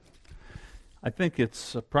I think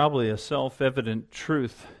it's probably a self-evident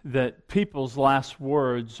truth that people's last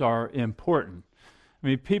words are important. I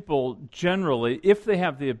mean, people generally, if they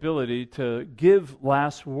have the ability to give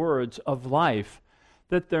last words of life,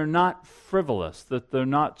 that they're not frivolous, that they're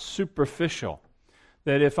not superficial.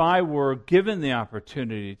 That if I were given the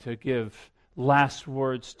opportunity to give last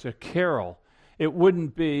words to Carol, it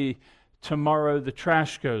wouldn't be tomorrow the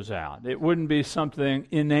trash goes out. It wouldn't be something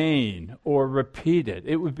inane or repeated.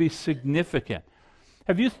 It would be significant.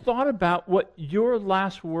 Have you thought about what your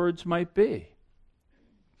last words might be?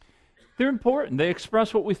 They're important. They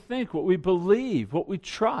express what we think, what we believe, what we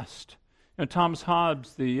trust. You know, Thomas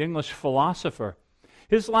Hobbes, the English philosopher,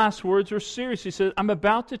 his last words were serious. He said, "I'm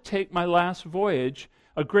about to take my last voyage,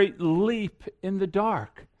 a great leap in the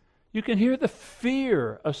dark." You can hear the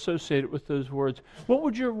fear associated with those words. What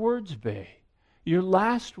would your words be? Your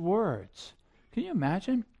last words. Can you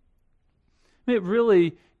imagine? I mean, it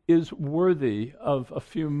really is worthy of a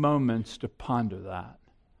few moments to ponder that.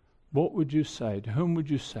 What would you say? To whom would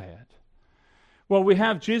you say it? Well, we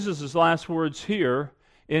have Jesus' last words here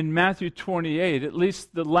in Matthew 28, at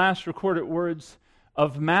least the last recorded words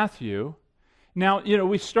of Matthew. Now, you know,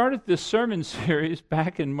 we started this sermon series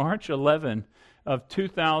back in March 11 of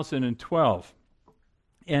 2012.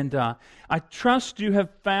 And I trust you have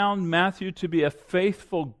found Matthew to be a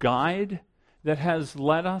faithful guide that has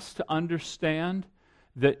led us to understand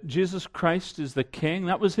that Jesus Christ is the King.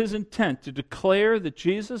 That was his intent, to declare that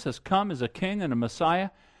Jesus has come as a King and a Messiah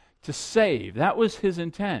to save. That was his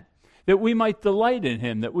intent, that we might delight in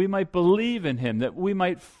him, that we might believe in him, that we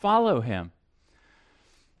might follow him.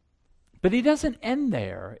 But he doesn't end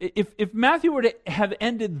there. If Matthew were to have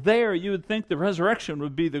ended there, you would think the resurrection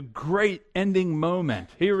would be the great ending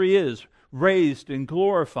moment. Here he is, raised and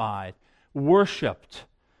glorified, worshipped.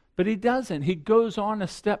 But he doesn't. He goes on a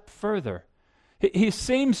step further. He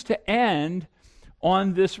seems to end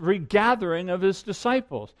on this regathering of his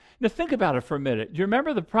disciples. Now think about it for a minute. Do you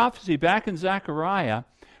remember the prophecy back in Zechariah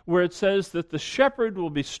where it says that the shepherd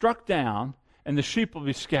will be struck down and the sheep will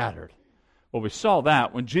be scattered? Well, we saw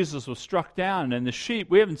that when Jesus was struck down, and the sheep,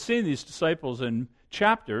 we haven't seen these disciples in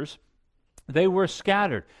chapters, they were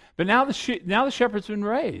scattered. But now the shepherd's been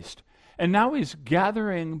raised, and now he's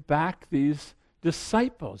gathering back these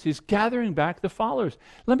disciples. He's gathering back the followers.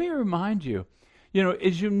 Let me remind you,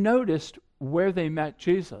 as you noticed where they met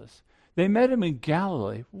Jesus, they met him in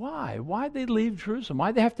Galilee. Why? Why'd they leave Jerusalem?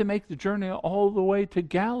 Why'd they have to make the journey all the way to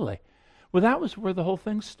Galilee? Well, that was where the whole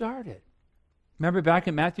thing started. Remember back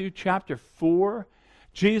in Matthew chapter 4,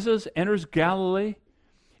 Jesus enters Galilee,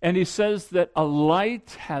 and he says that a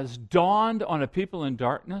light has dawned on a people in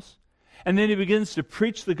darkness. And then he begins to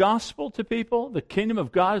preach the gospel to people. The kingdom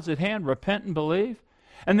of God is at hand. Repent and believe.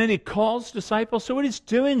 And then he calls disciples. So what he's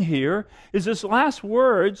doing here is his last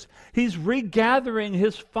words, he's regathering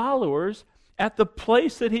his followers at the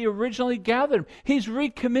place that he originally gathered them. He's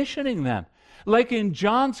recommissioning them. Like in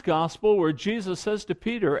John's gospel where Jesus says to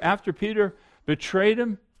Peter, after Peter betrayed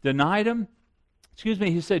him, denied him,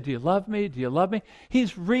 he said, "Do you love me? Do you love me?"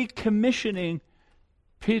 He's recommissioning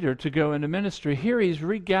Peter to go into ministry. Here he's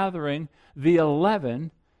regathering the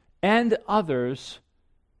 11 and others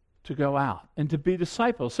to go out and to be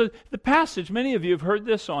disciples. So the passage, many of you have heard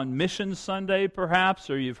this on Mission Sunday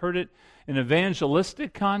perhaps, or you've heard it in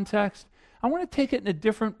evangelistic context. I want to take it in a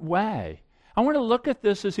different way. I want to look at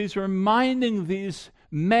this as he's reminding these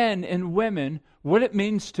men and women what it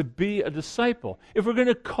means to be a disciple. If we're going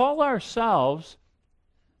to call ourselves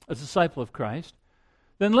a disciple of Christ,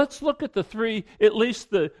 then let's look at the three, at least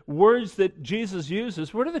the words that Jesus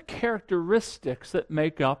uses. What are the characteristics that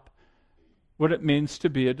make up what it means to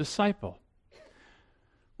be a disciple?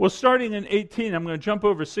 Well, starting in 18, I'm going to jump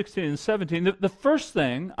over 16 and 17. The first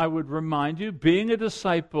thing I would remind you, being a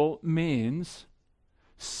disciple means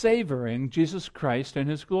savoring Jesus Christ and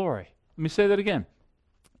his glory. Let me say that again.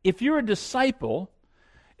 If you're a disciple,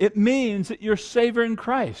 it means that you're savoring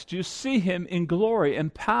Christ. You see him in glory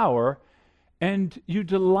and power, and you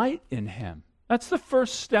delight in him. That's the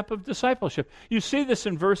first step of discipleship. You see this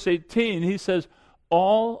in verse 18. He says,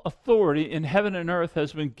 "All authority in heaven and earth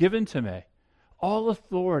has been given to me." All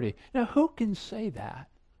authority. Now, who can say that?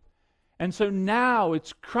 And so now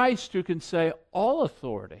it's Christ who can say all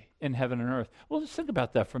authority in heaven and earth. Well, let's think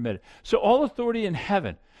about that for a minute. So all authority in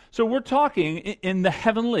heaven. So we're talking in the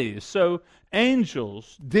heavenlies. So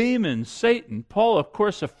angels, demons, Satan. Paul, of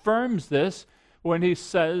course, affirms this when he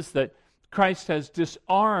says that Christ has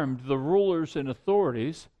disarmed the rulers and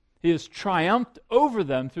authorities. He has triumphed over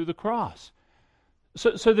them through the cross.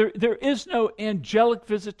 So there is no angelic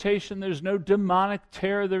visitation. There's no demonic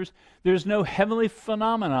terror. There's no heavenly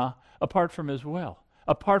phenomena apart from his will.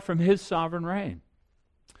 apart from his sovereign reign.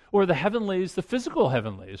 Or the heavenlies, the physical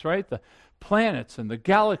heavenlies, right? The planets and the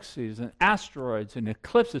galaxies and asteroids and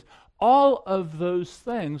eclipses, all of those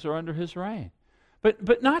things are under his reign.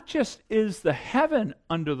 But not just is the heaven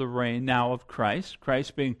under the reign now of Christ,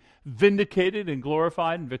 Christ being vindicated and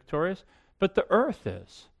glorified and victorious, but the earth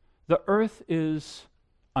is. The earth is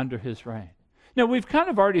under his reign. Now, we've kind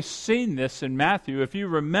of already seen this in Matthew. If you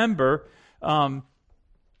remember,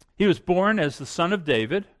 he was born as the son of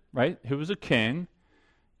David, right? He was a king.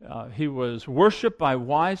 He was worshipped by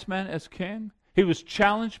wise men as king. He was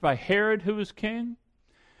challenged by Herod, who was king.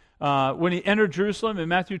 When he entered Jerusalem in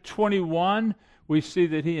Matthew 21, we see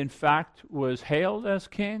that he, in fact, was hailed as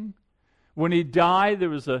king. When he died, there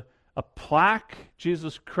was a plaque,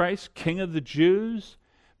 Jesus Christ, King of the Jews.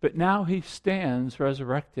 But now he stands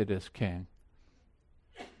resurrected as king.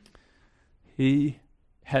 He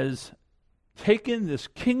has taken this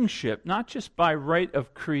kingship, not just by right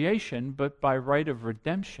of creation, but by right of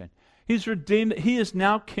redemption. He's redeemed. He is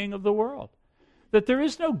now king of the world. That there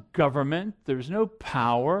is no government, there's no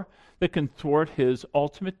power that can thwart his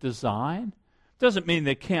ultimate design. Doesn't mean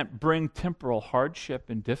they can't bring temporal hardship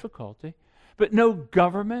and difficulty, but no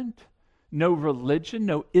government, no religion,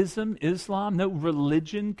 no Islam, no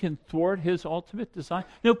religion can thwart his ultimate design.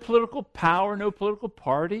 No political power, no political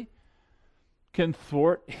party can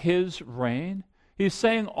thwart his reign. He's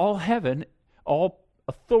saying all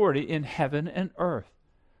authority in heaven and earth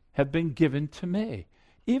have been given to me.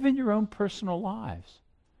 Even your own personal lives.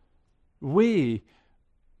 We,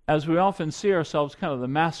 as we often see ourselves kind of the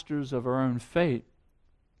masters of our own fate,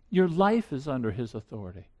 your life is under his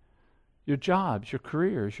authority. Your jobs, your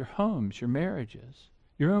careers, your homes, your marriages,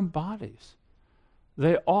 your own bodies,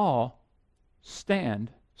 they all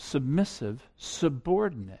stand submissive,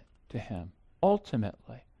 subordinate to him,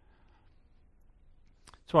 ultimately.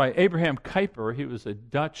 That's why Abraham Kuyper, he was a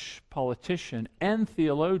Dutch politician and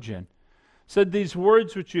theologian, said these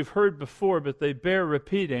words which you've heard before, but they bear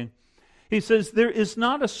repeating. He says, there is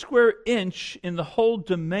not a square inch in the whole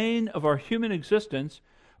domain of our human existence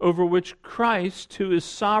over which Christ, who is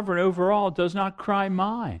sovereign over all, does not cry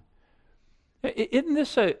mine. Isn't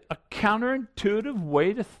this a counterintuitive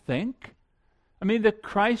way to think? I mean, that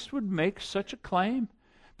Christ would make such a claim?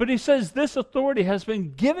 But he says, this authority has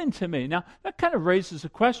been given to me. Now, that kind of raises a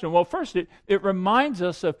question. Well, first, it reminds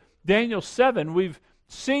us of Daniel 7. We've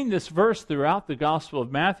seen this verse throughout the Gospel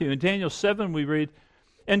of Matthew. In Daniel 7, we read,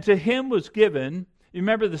 and to him was given, you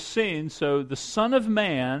remember the scene, so the Son of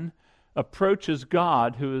Man approaches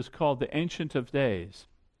God, who is called the Ancient of Days.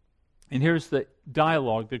 And here's the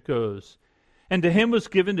dialogue that goes, and to him was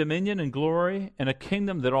given dominion and glory and a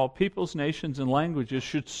kingdom that all peoples, nations, and languages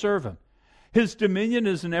should serve him. His dominion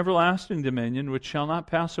is an everlasting dominion which shall not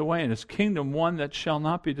pass away, and his kingdom one that shall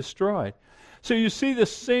not be destroyed. So you see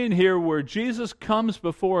this scene here where Jesus comes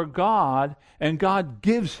before God, and God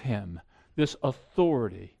gives him this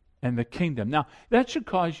authority and the kingdom. Now, that should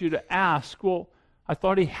cause you to ask, well, I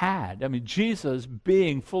thought he had. I mean, Jesus,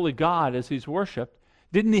 being fully God as he's worshipped,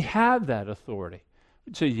 didn't he have that authority?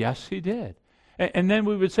 We'd say, yes, he did. And then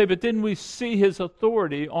we would say, but didn't we see his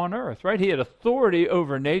authority on earth, right? He had authority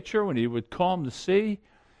over nature when he would calm the sea.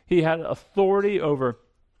 He had authority over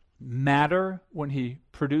matter when he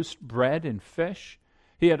produced bread and fish.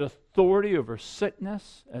 He had authority over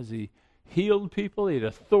sickness as he healed people. He had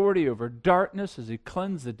authority over darkness as he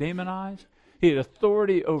cleansed the demonized. He had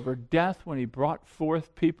authority over death when he brought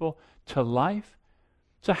forth people to life.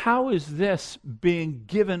 So how is this being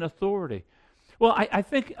given authority? Well, I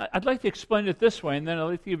think I'd like to explain it this way, and then I'd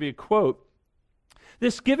like to give you a quote.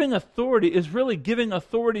 This giving authority is really giving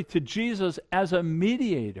authority to Jesus as a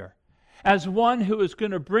mediator, as one who is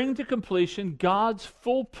going to bring to completion God's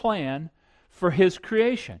full plan for his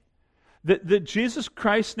creation. That Jesus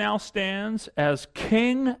Christ now stands as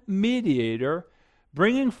king mediator,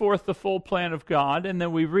 bringing forth the full plan of God. And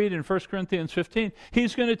then we read in 1 Corinthians 15,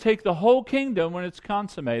 he's going to take the whole kingdom when it's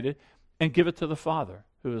consummated and give it to the Father,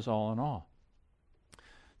 who is all in all.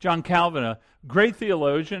 John Calvin, a great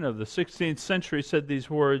theologian of the 16th century, said these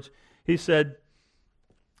words. He said,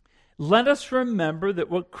 let us remember that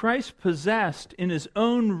what Christ possessed in his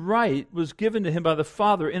own right was given to him by the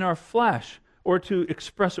Father in our flesh, or to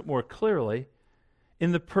express it more clearly,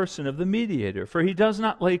 in the person of the mediator. For he does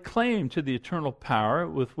not lay claim to the eternal power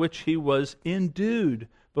with which he was endued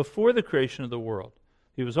before the creation of the world.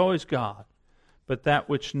 He was always God. But that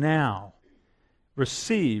which now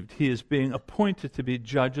received, he is being appointed to be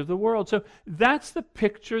judge of the world. So that's the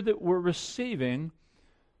picture that we're receiving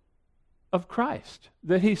of Christ.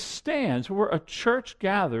 That he stands, we're a church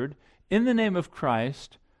gathered in the name of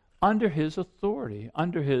Christ under his authority,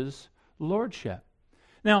 under his lordship.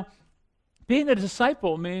 Now, being a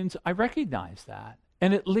disciple means I recognize that,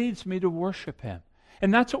 and it leads me to worship him.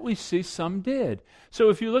 And that's what we see some did. So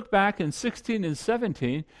if you look back in 16 and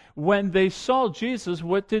 17, when they saw Jesus,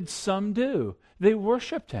 what did some do? They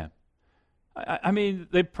worshiped him. I mean,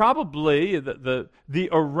 they probably, the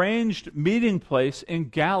arranged meeting place in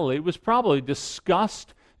Galilee was probably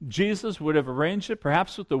discussed. Jesus would have arranged it,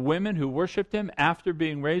 perhaps with the women who worshiped him after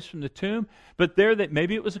being raised from the tomb. But there,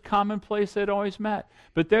 maybe it was a common place they'd always met.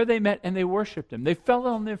 But there they met and they worshiped him. They fell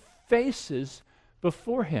on their faces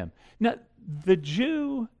before him. Now, the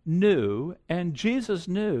Jew knew, and Jesus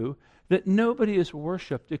knew, that nobody is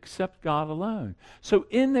worshipped except God alone. So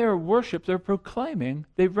in their worship, they're proclaiming,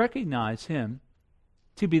 they recognize him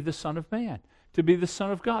to be the Son of Man, to be the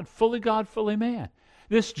Son of God, fully man.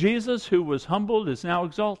 This Jesus who was humbled is now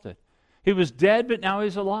exalted. He was dead, but now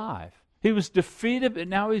he's alive. He was defeated, but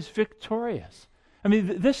now he's victorious. I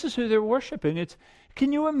mean, this is who they're worshiping.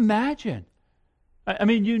 Can you imagine? I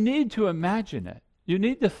mean, you need to imagine it. You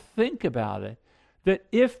need to think about it, that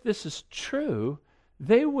if this is true,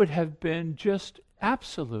 they would have been just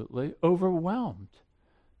absolutely overwhelmed.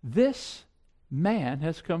 This man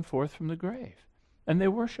has come forth from the grave, and they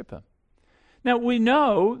worship him. Now, we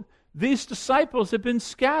know these disciples have been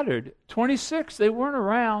scattered. 26, they weren't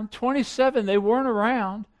around. 27, they weren't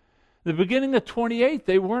around. The beginning of 28,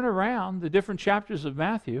 they weren't around, the different chapters of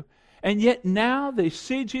Matthew. And yet now they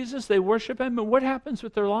see Jesus, they worship him, and what happens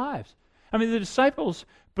with their lives? I mean, the disciples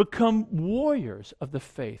become warriors of the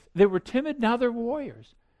faith. They were timid, now they're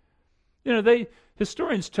warriors. You know,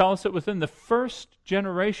 historians tell us that within the first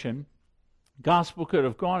generation, gospel could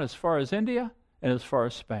have gone as far as India and as far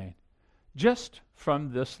as Spain, just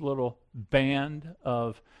from this little band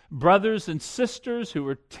of brothers and sisters who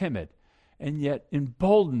were timid and yet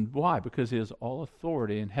emboldened. Why? Because he has all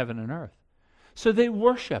authority in heaven and earth. So they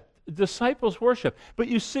worship. Disciples worship. But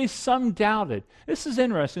you see, some doubted. This is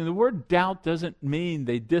interesting. The word doubt doesn't mean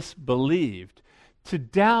they disbelieved. To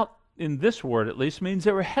doubt, in this word at least, means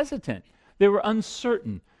they were hesitant. They were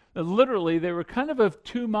uncertain. Literally, they were kind of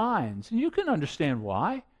two minds. And you can understand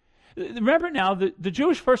why. Remember now, the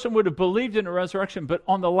Jewish person would have believed in a resurrection, but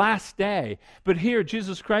on the last day. But here,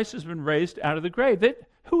 Jesus Christ has been raised out of the grave.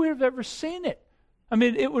 Who would have ever seen it? I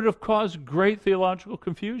mean, it would have caused great theological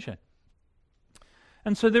confusion.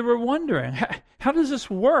 And so they were wondering, how does this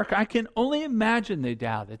work? I can only imagine they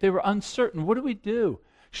doubted. They were uncertain. What do we do?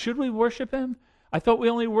 Should we worship him? I thought we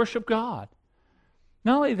only worship God.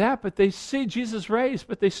 Not only that, but they see Jesus raised,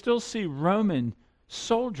 but they still see Roman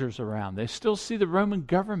soldiers around. They still see the Roman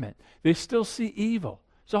government. They still see evil.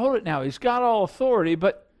 So hold it now. He's got all authority,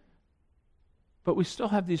 but we still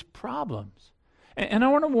have these problems. And I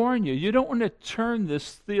want to warn you, you don't want to turn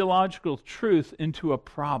this theological truth into a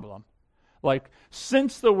problem. Like,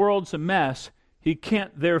 since the world's a mess, he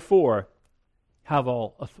can't therefore have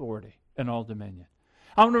all authority and all dominion.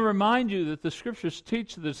 I want to remind you that the Scriptures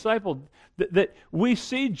teach the disciple that we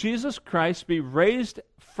see Jesus Christ be raised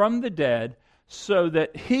from the dead so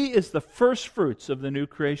that he is the first fruits of the new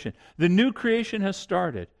creation. The new creation has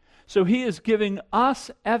started. So he is giving us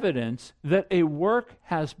evidence that a work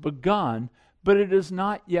has begun, but it is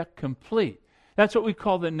not yet complete. That's what we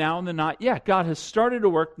call the now and the not yet. God has started a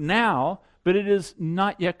work now, but it is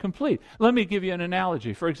not yet complete. Let me give you an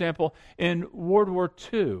analogy. For example, in World War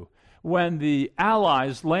II, when the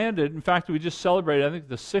Allies landed, in fact, we just celebrated, I think,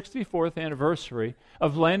 the 64th anniversary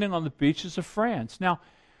of landing on the beaches of France. Now,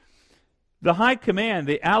 the High Command,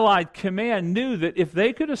 the Allied command, knew that if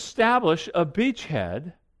they could establish a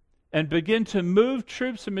beachhead and begin to move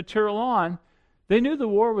troops and material on, they knew the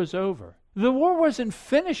war was over. The war wasn't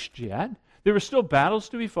finished yet. There were still battles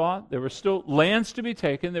to be fought. There were still lands to be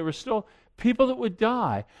taken. There were still people that would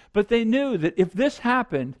die. But they knew that if this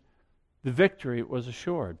happened, the victory was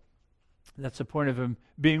assured. That's the point of him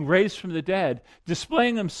being raised from the dead,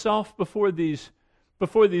 displaying himself before these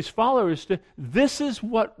followers. This is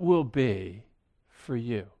what will be for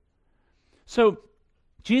you. So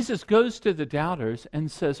Jesus goes to the doubters and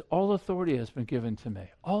says, all authority has been given to me.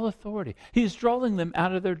 All authority. He's drawing them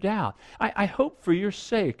out of their doubt. I hope for your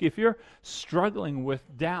sake, if you're struggling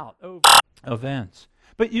with doubt over events,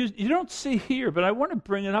 but you don't see here, but I want to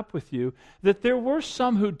bring it up with you, that there were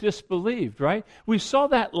some who disbelieved, right? We saw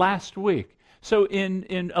that last week. So in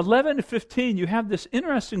 11 to 15, you have this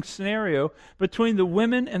interesting scenario between the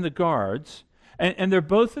women and the guards, and they're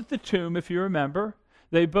both at the tomb, if you remember.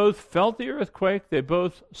 They both felt the earthquake. They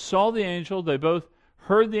both saw the angel. They both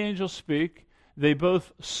heard the angel speak. They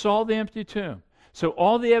both saw the empty tomb. So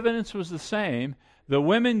all the evidence was the same. The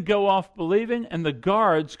women go off believing, and the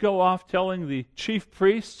guards go off telling the chief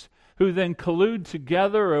priests, who then collude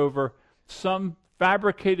together over some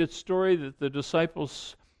fabricated story that the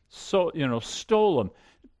disciples stole them.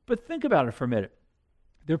 But think about it for a minute.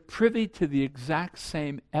 They're privy to the exact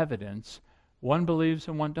same evidence. One believes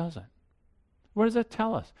and one doesn't. What does that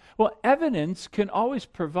tell us? Well, evidence can always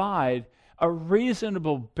provide a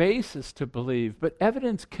reasonable basis to believe, but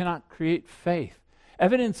evidence cannot create faith.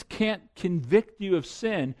 Evidence can't convict you of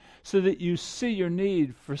sin so that you see your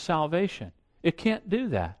need for salvation. It can't do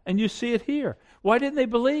that. And you see it here. Why didn't they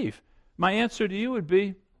believe? My answer to you would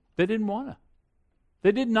be, they didn't want to.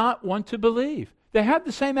 They did not want to believe. They had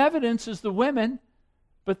the same evidence as the women,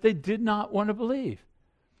 but they did not want to believe.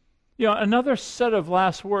 You know, another set of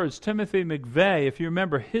last words, Timothy McVeigh, if you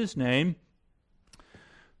remember his name,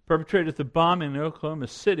 perpetrated the bombing in Oklahoma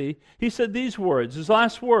City. He said these words, his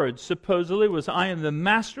last words supposedly was, I am the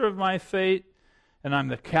master of my fate and I'm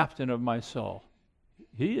the captain of my soul.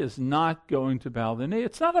 He is not going to bow the knee.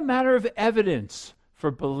 It's not a matter of evidence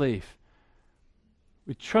for belief.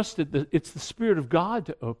 We trusted that it's the Spirit of God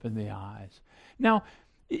to open the eyes. Now,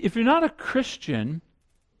 if you're not a Christian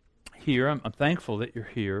here, I'm thankful that you're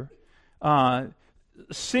here,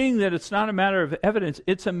 seeing that it's not a matter of evidence,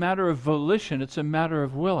 it's a matter of volition, it's a matter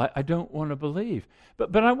of will. I don't want to believe.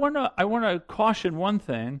 But I want to caution one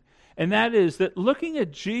thing, and that is that looking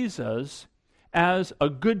at Jesus as a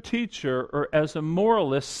good teacher or as a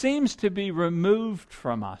moralist seems to be removed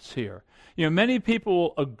from us here. You know, many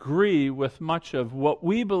people agree with much of what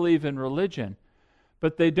we believe in religion,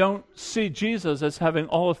 but they don't see Jesus as having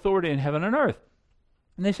all authority in heaven and earth.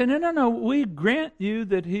 And they say, no, we grant you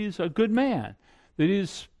that he's a good man, that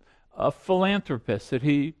he's a philanthropist, that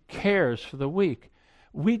he cares for the weak.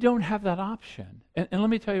 We don't have that option. And let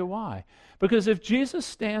me tell you why. Because if Jesus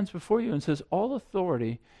stands before you and says, all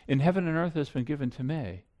authority in heaven and earth has been given to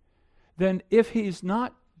me, then if he's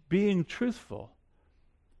not being truthful,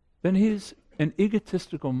 then he's an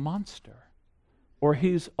egotistical monster, or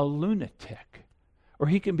he's a lunatic, or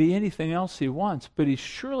he can be anything else he wants, but he's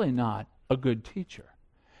surely not a good teacher.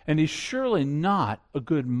 And he's surely not a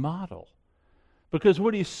good model. Because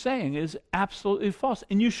what he's saying is absolutely false.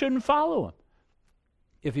 And you shouldn't follow him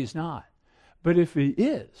if he's not. But if he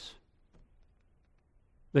is,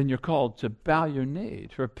 then you're called to bow your knee,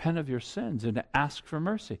 to repent of your sins, and to ask for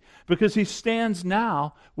mercy. Because he stands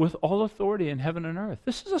now with all authority in heaven and earth.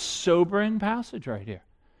 This is a sobering passage right here.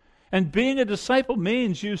 And being a disciple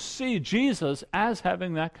means you see Jesus as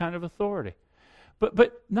having that kind of authority.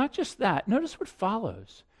 But not just that. Notice what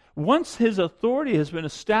follows. Once his authority has been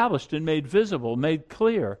established and made visible, made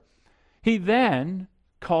clear, he then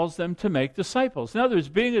calls them to make disciples. In other words,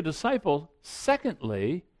 being a disciple,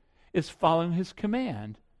 secondly, is following his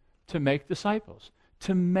command to make disciples.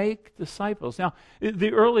 To make disciples. Now,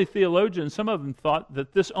 the early theologians, some of them thought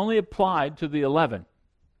that this only applied to the 11.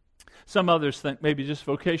 Some others think maybe just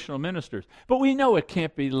vocational ministers. But we know it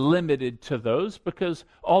can't be limited to those because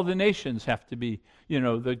all the nations have to be,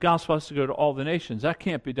 the gospel has to go to all the nations. That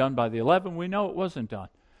can't be done by the 11. We know it wasn't done.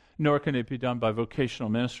 Nor can it be done by vocational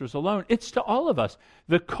ministers alone. It's to all of us.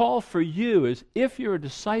 The call for you is, if you're a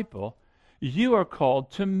disciple, you are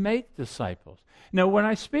called to make disciples. Now, when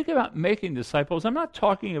I speak about making disciples, I'm not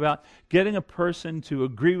talking about getting a person to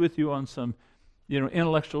agree with you on some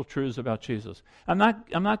intellectual truths about Jesus. I'm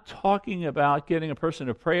not talking about getting a person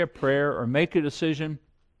to pray a prayer or make a decision.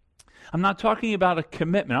 I'm not talking about a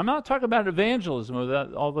commitment. I'm not talking about evangelism,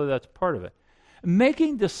 although that's part of it.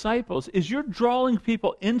 Making disciples is you're drawing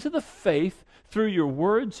people into the faith through your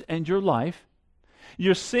words and your life.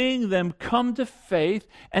 You're seeing them come to faith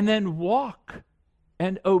and then walk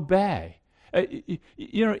and obey.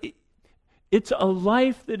 It's a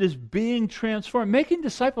life that is being transformed. Making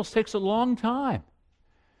disciples takes a long time.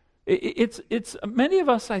 It's many of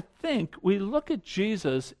us, I think, we look at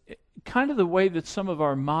Jesus kind of the way that some of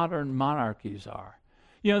our modern monarchies are.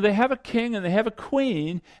 They have a king and they have a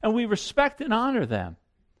queen, and we respect and honor them.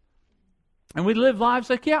 And we live lives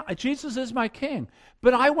like, yeah, Jesus is my king,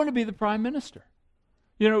 but I want to be the prime minister.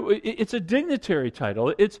 It's a dignitary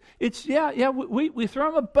title. We throw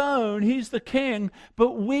him a bone, he's the king,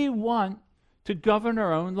 but we want to govern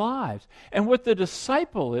our own lives. And what the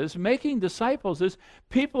disciple is, making disciples, is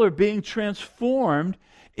people are being transformed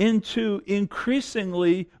into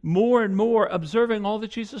increasingly more and more observing all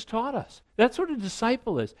that Jesus taught us. That's what a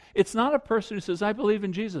disciple is. It's not a person who says, I believe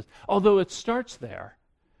in Jesus, although it starts there.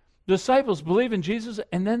 Disciples believe in Jesus,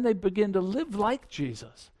 and then they begin to live like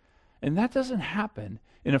Jesus. And that doesn't happen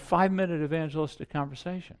in a 5-minute evangelistic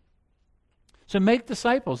conversation. So make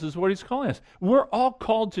disciples is what he's calling us. We're all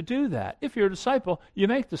called to do that. If you're a disciple, you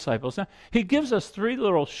make disciples. Now, he gives us 3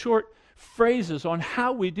 little short phrases on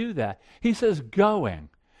how we do that. He says going.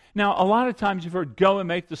 Now, a lot of times you've heard go and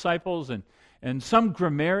make disciples, and And some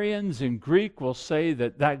grammarians in Greek will say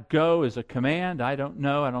that go is a command. I don't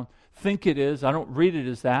know. I don't think it is. I don't read it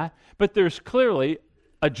as that. But there's clearly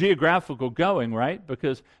a geographical going, right?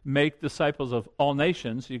 Because make disciples of all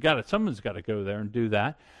nations. Someone's got to go there and do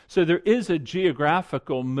that. So there is a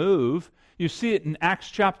geographical move. You see it in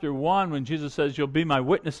Acts chapter 1 when Jesus says, "You'll be my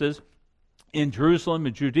witnesses in Jerusalem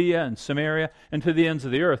and Judea and Samaria and to the ends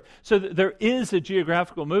of the earth." So there is a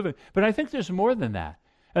geographical moving. But I think there's more than that.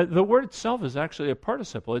 The word itself is actually a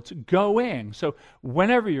participle. It's going. So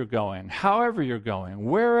whenever you're going, however you're going,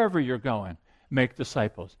 wherever you're going, make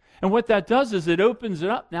disciples. And what that does is it opens it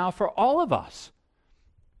up now for all of us.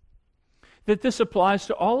 That this applies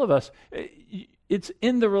to all of us. It's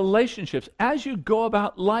in the relationships. As you go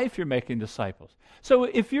about life, you're making disciples. So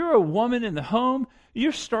if you're a woman in the home,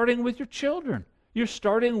 you're starting with your children. You're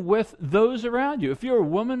starting with those around you. If you're a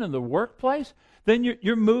woman in the workplace, then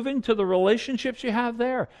you're moving to the relationships you have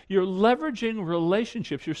there. You're leveraging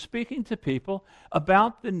relationships. You're speaking to people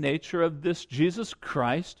about the nature of this Jesus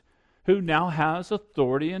Christ who now has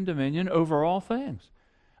authority and dominion over all things.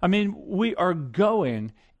 I mean, we are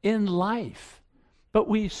going in life, but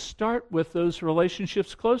we start with those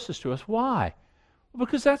relationships closest to us. Why? Well,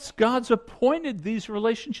 because God's appointed these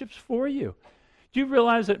relationships for you. Do you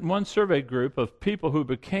realize that in one survey group of people who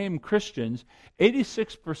became Christians,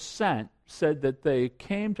 86% said that they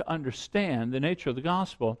came to understand the nature of the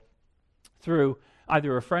gospel through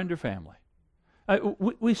either a friend or family?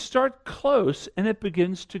 We start close and it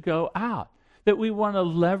begins to go out. That we want to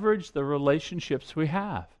leverage the relationships we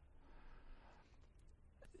have.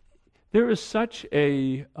 There is such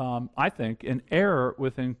I think, an error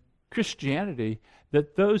within Christianity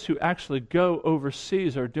that those who actually go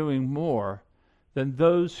overseas are doing more than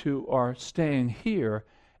those who are staying here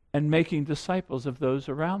and making disciples of those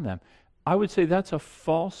around them. I would say that's a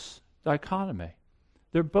false dichotomy.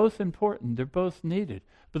 They're both important. They're both needed.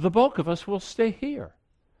 But the bulk of us will stay here.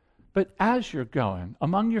 But as you're going,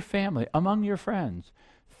 among your family, among your friends,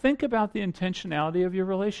 think about the intentionality of your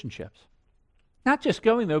relationships. Not just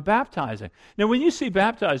going, though, baptizing. Now, when you see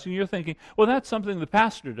baptizing, you're thinking, well, that's something the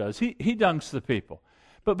pastor does. He dunks the people.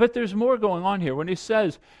 But there's more going on here. When he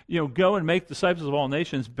says, go and make disciples of all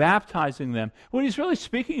nations, baptizing them, what he's really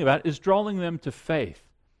speaking about is drawing them to faith.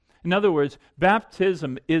 In other words,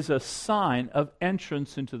 baptism is a sign of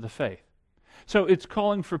entrance into the faith. So it's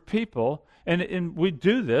calling for people, and we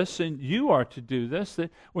do this, and you are to do this,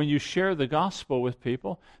 that when you share the gospel with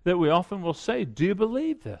people, that we often will say, do you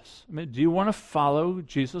believe this? I mean, do you want to follow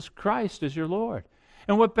Jesus Christ as your Lord?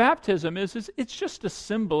 And what baptism is it's just a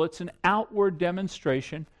symbol. It's an outward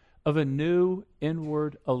demonstration of a new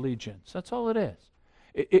inward allegiance. That's all it is.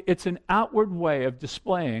 It's an outward way of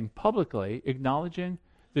displaying publicly, acknowledging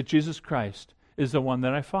that Jesus Christ is the one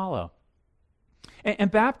that I follow. And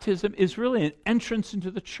baptism is really an entrance into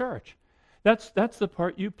the church. That's the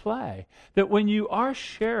part you play. That when you are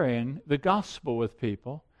sharing the gospel with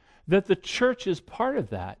people, that the church is part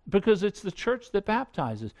of that, because it's the church that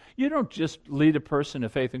baptizes. You don't just lead a person to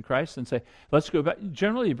faith in Christ and say, let's go back.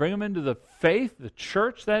 Generally, you bring them into the faith, the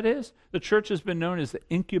church, that is. The church has been known as the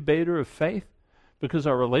incubator of faith because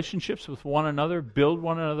our relationships with one another build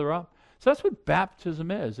one another up. So that's what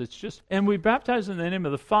baptism is. And we baptize in the name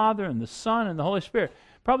of the Father and the Son and the Holy Spirit.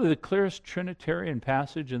 Probably the clearest Trinitarian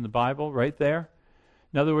passage in the Bible right there.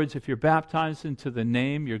 In other words, if you're baptized into the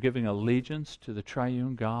name, you're giving allegiance to the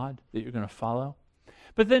triune God that you're going to follow.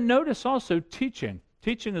 But then notice also teaching.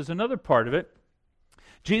 Teaching is another part of it.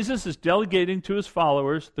 Jesus is delegating to his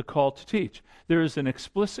followers the call to teach. There is an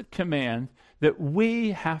explicit command that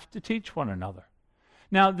we have to teach one another.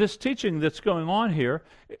 Now, this teaching that's going on here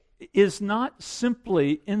is not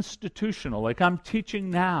simply institutional, like I'm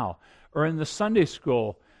teaching now, or in the Sunday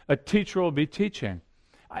school, a teacher will be teaching.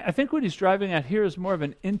 I think what he's driving at here is more of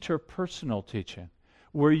an interpersonal teaching,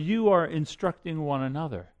 where you are instructing one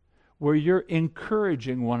another, where you're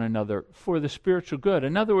encouraging one another for the spiritual good.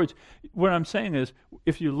 In other words, what I'm saying is,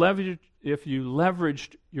 if you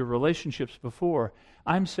leveraged your relationships before,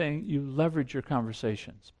 I'm saying you leverage your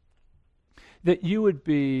conversations. That you would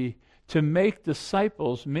be, to make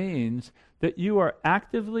disciples means that you are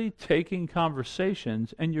actively taking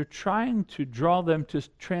conversations and you're trying to draw them to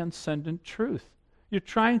transcendent truth. You're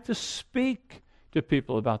trying to speak to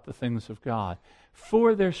people about the things of God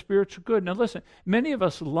for their spiritual good. Now listen, many of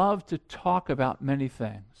us love to talk about many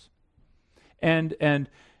things. And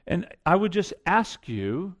I would just ask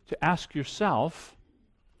you to ask yourself,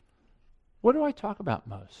 what do I talk about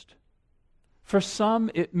most? For some,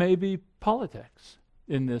 it may be politics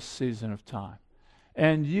in this season of time.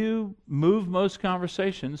 And you move most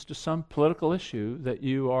conversations to some political issue that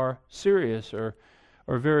you are serious or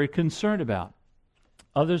are very concerned about.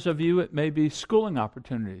 Others of you, it may be schooling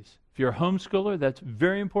opportunities. If you're a homeschooler, that's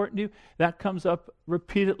very important to you. That comes up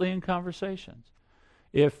repeatedly in conversations.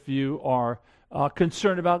 If you are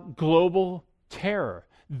concerned about global terror,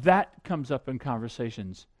 that comes up in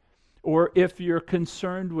conversations. Or if you're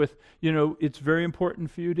concerned with, it's very important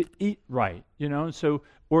for you to eat right, so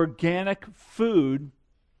organic food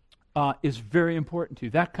is very important to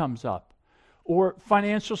you. That comes up. Or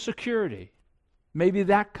financial security. Maybe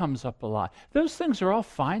that comes up a lot. Those things are all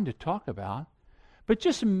fine to talk about, but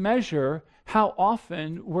just measure how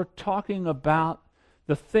often we're talking about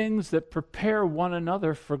the things that prepare one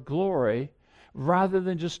another for glory rather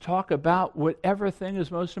than just talk about whatever thing is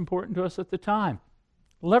most important to us at the time.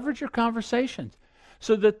 Leverage your conversations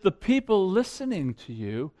so that the people listening to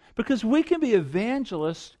you, because we can be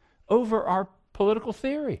evangelists over our political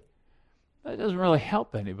theory. That doesn't really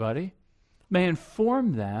help anybody. It may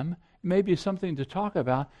inform them, may be something to talk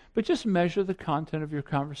about, but just measure the content of your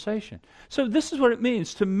conversation. So this is what it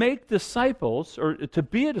means to make disciples, or to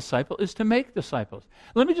be a disciple is to make disciples.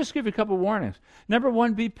 Let me just give you a couple warnings. Number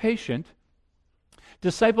one, be patient.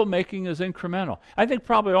 Disciple making is incremental. I think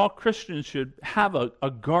probably all Christians should have a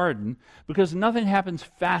garden, because nothing happens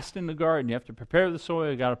fast in the garden. You have to prepare the soil,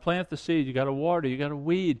 you got to plant the seed, you got to water, you got to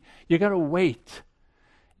weed, you got to wait.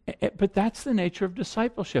 But that's the nature of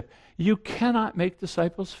discipleship. You cannot make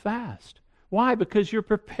disciples fast. Why? Because you're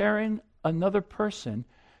preparing another person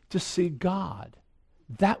to see God.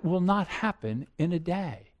 That will not happen in a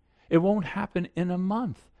day. It won't happen in a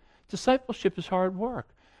month. Discipleship is hard work.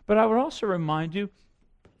 But I would also remind you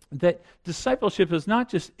that discipleship is not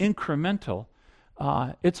just incremental,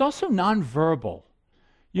 it's also nonverbal.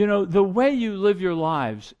 The way you live your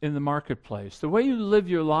lives in the marketplace, the way you live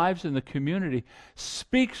your lives in the community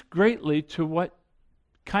speaks greatly to what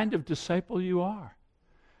kind of disciple you are.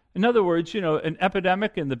 In other words, an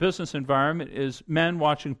epidemic in the business environment is men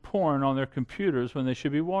watching porn on their computers when they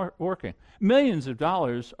should be working. Millions of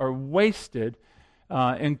dollars are wasted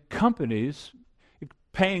in companies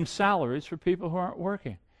paying salaries for people who aren't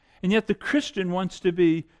working. And yet the Christian wants to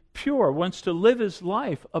be pure, wants to live his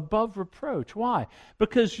life above reproach. Why?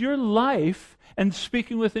 Because your life, and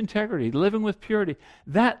speaking with integrity, living with purity,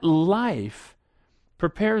 that life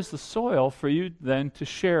prepares the soil for you then to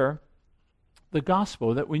share the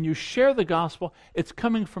gospel. That when you share the gospel, it's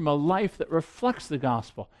coming from a life that reflects the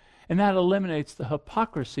gospel. And that eliminates the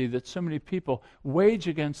hypocrisy that so many people wage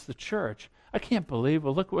against the church. I can't believe,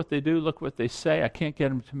 well, look what they do, look what they say, I can't get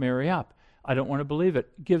them to marry up. I don't want to believe it.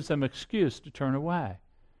 It gives them excuse to turn away.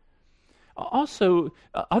 Also,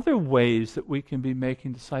 other ways that we can be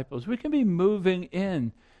making disciples. We can be moving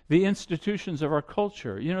in the institutions of our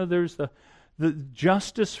culture. There's the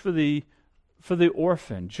justice for the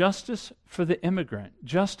orphan, justice for the immigrant,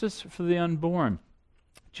 justice for the unborn,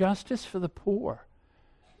 justice for the poor.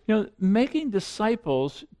 Making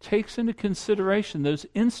disciples takes into consideration those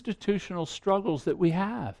institutional struggles that we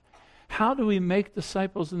have. How do we make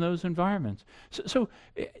disciples in those environments? So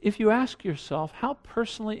if you ask yourself, how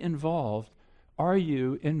personally involved are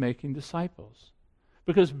you in making disciples?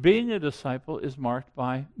 Because being a disciple is marked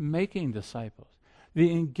by making disciples.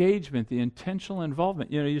 The engagement, the intentional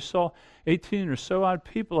involvement. You saw 18 or so odd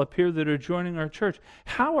people up here that are joining our church.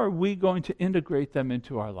 How are we going to integrate them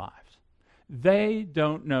into our lives? They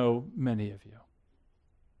don't know many of you.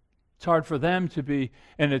 It's hard for them to be,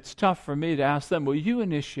 and it's tough for me to ask them, will you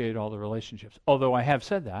initiate all the relationships? Although I have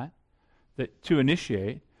said that to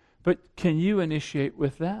initiate, but can you initiate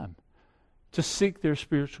with them to seek their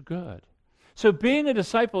spiritual good? So being a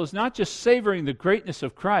disciple is not just savoring the greatness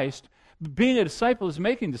of Christ. Being a disciple is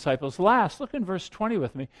making disciples. Last, look in verse 20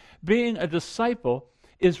 with me. Being a disciple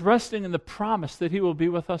is resting in the promise that he will be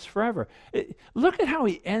with us forever. Look at how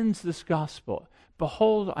he ends this gospel.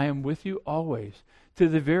 Behold, I am with you always, to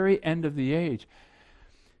the very end of the age.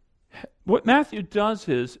 What Matthew does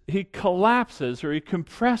is he collapses or he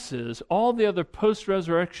compresses all the other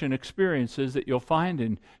post-resurrection experiences that you'll find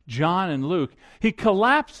in John and Luke. He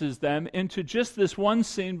collapses them into just this one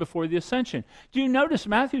scene before the ascension. Do you notice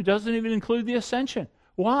Matthew doesn't even include the ascension?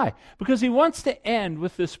 Why? Because he wants to end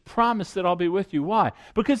with this promise that I'll be with you. Why?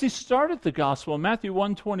 Because he started the gospel. In Matthew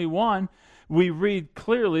 1:21, we read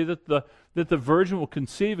clearly that the virgin will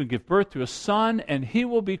conceive and give birth to a son, and he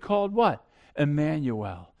will be called what?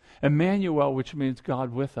 Emmanuel. Emmanuel, which means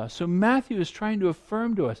God with us. So Matthew is trying to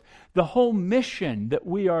affirm to us the whole mission that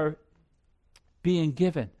we are being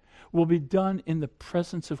given will be done in the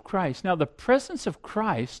presence of Christ. Now, the presence of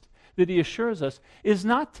Christ that he assures us is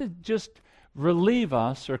not to just relieve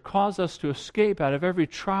us or cause us to escape out of every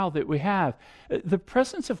trial that we have. The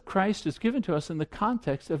presence of Christ is given to us in the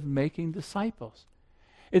context of making disciples.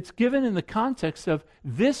 It's given in the context of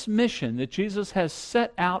this mission that Jesus has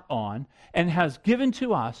set out on and has given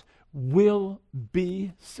to us will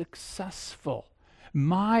be successful.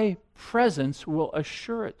 My presence will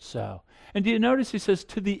assure it so. And do you notice he says,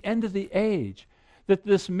 to the end of the age, that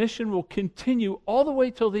this mission will continue all the way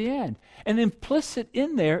till the end. And implicit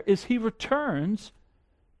in there is he returns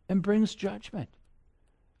and brings judgment.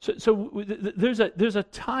 So there's a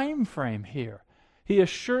time frame here. He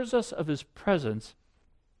assures us of his presence.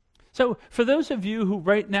 So for those of you who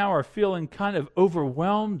right now are feeling kind of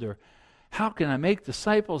overwhelmed, or how can I make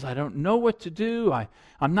disciples? I don't know what to do.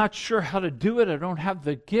 I'm not sure how to do it. I don't have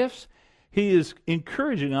the gifts. He is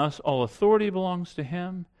encouraging us. All authority belongs to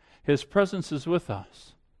him. His presence is with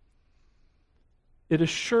us. It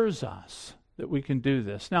assures us that we can do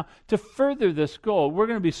this. Now, to further this goal, we're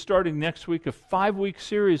going to be starting next week a 5-week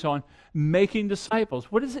series on making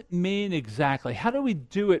disciples. What does it mean exactly? How do we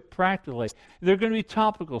do it practically? They're going to be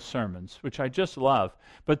topical sermons, which I just love,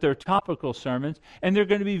 but they're topical sermons, and they're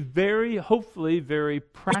going to be hopefully very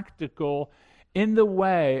practical in the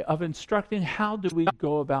way of instructing how do we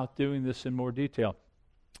go about doing this in more detail.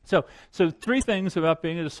 So 3 things about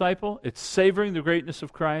being a disciple. It's savoring the greatness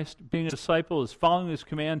of Christ. Being a disciple is following his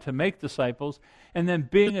command to make disciples. And then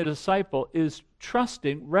being a disciple is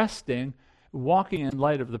trusting, resting, walking in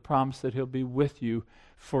light of the promise that he'll be with you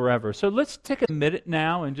forever. So let's take a minute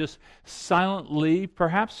now and just silently,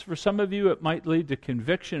 perhaps for some of you it might lead to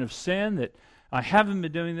conviction of sin, that I haven't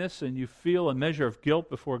been doing this, and you feel a measure of guilt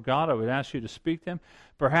before God. I would ask you to speak to him.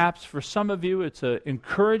 Perhaps for some of you it's an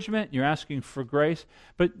encouragement. You're asking for grace.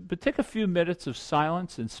 But take a few minutes of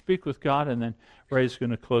silence and speak with God, and then Ray's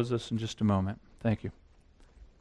going to close us in just a moment. Thank you.